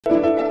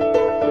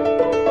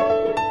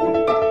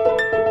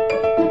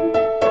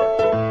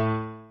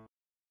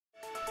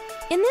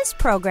In this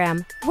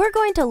program, we're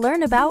going to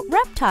learn about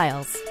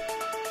reptiles.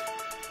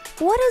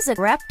 What is a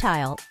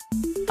reptile?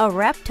 A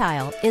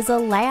reptile is a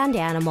land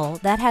animal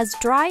that has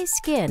dry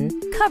skin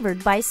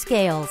covered by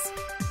scales.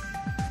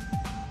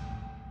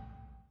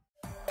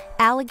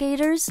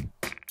 Alligators,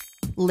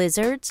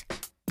 lizards,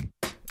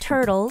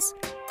 turtles,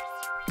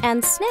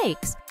 and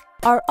snakes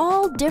are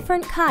all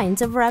different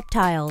kinds of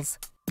reptiles.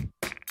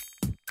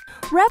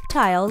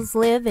 Reptiles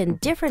live in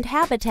different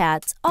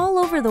habitats all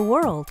over the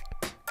world.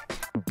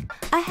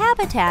 A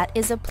habitat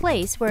is a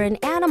place where an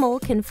animal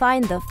can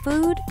find the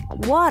food,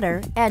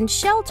 water, and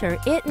shelter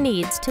it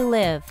needs to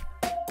live.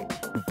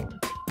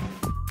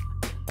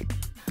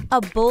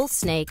 A bull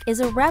snake is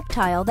a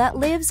reptile that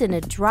lives in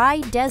a dry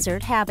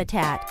desert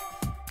habitat.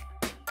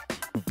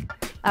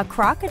 A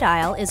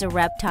crocodile is a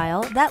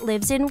reptile that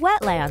lives in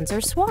wetlands or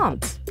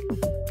swamps.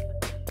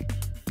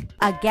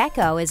 A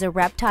gecko is a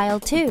reptile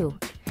too.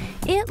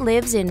 It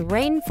lives in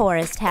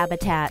rainforest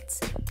habitats.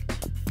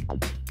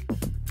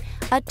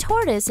 A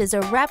tortoise is a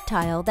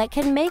reptile that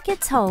can make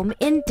its home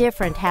in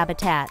different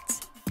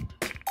habitats.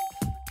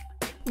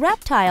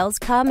 Reptiles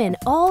come in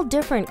all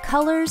different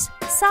colors,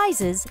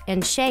 sizes,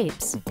 and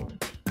shapes.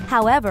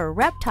 However,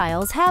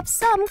 reptiles have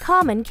some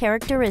common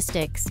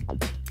characteristics.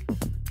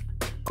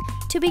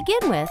 To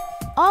begin with,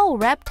 all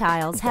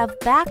reptiles have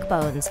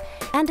backbones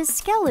and a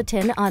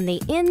skeleton on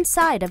the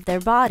inside of their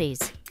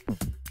bodies.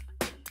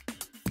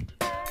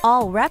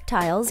 All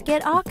reptiles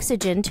get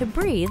oxygen to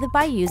breathe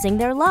by using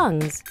their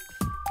lungs.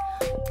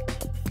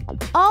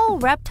 All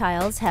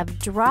reptiles have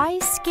dry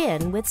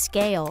skin with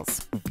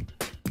scales.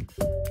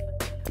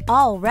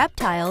 All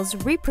reptiles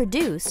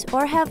reproduce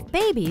or have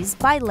babies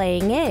by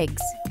laying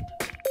eggs.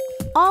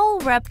 All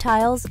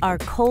reptiles are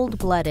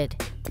cold-blooded.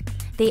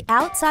 The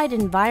outside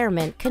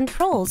environment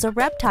controls a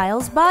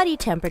reptile's body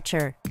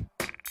temperature.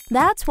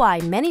 That's why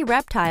many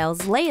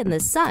reptiles lay in the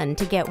sun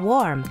to get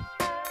warm.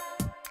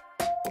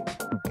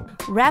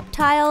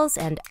 Reptiles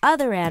and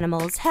other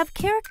animals have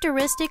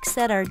characteristics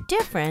that are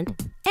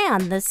different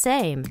and the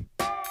same.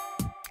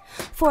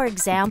 For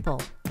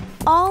example,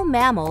 all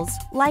mammals,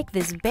 like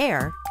this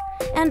bear,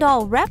 and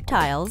all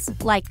reptiles,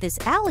 like this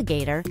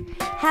alligator,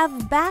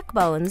 have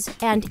backbones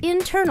and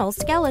internal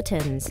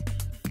skeletons.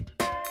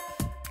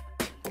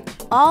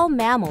 All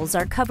mammals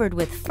are covered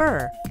with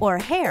fur or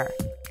hair,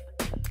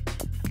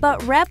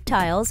 but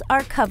reptiles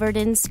are covered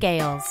in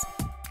scales.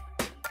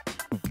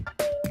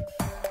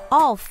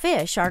 All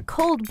fish are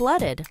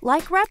cold-blooded,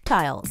 like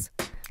reptiles,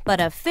 but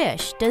a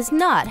fish does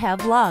not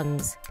have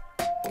lungs.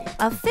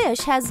 A fish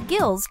has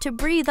gills to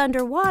breathe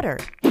underwater.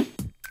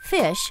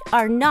 Fish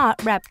are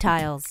not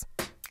reptiles.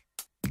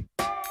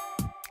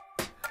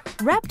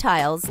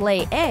 Reptiles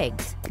lay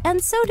eggs,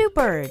 and so do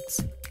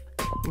birds.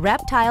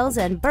 Reptiles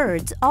and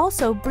birds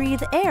also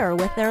breathe air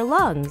with their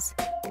lungs.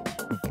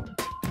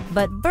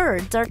 But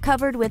birds are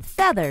covered with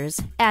feathers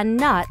and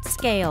not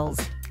scales.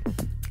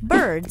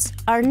 Birds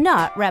are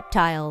not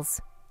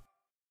reptiles.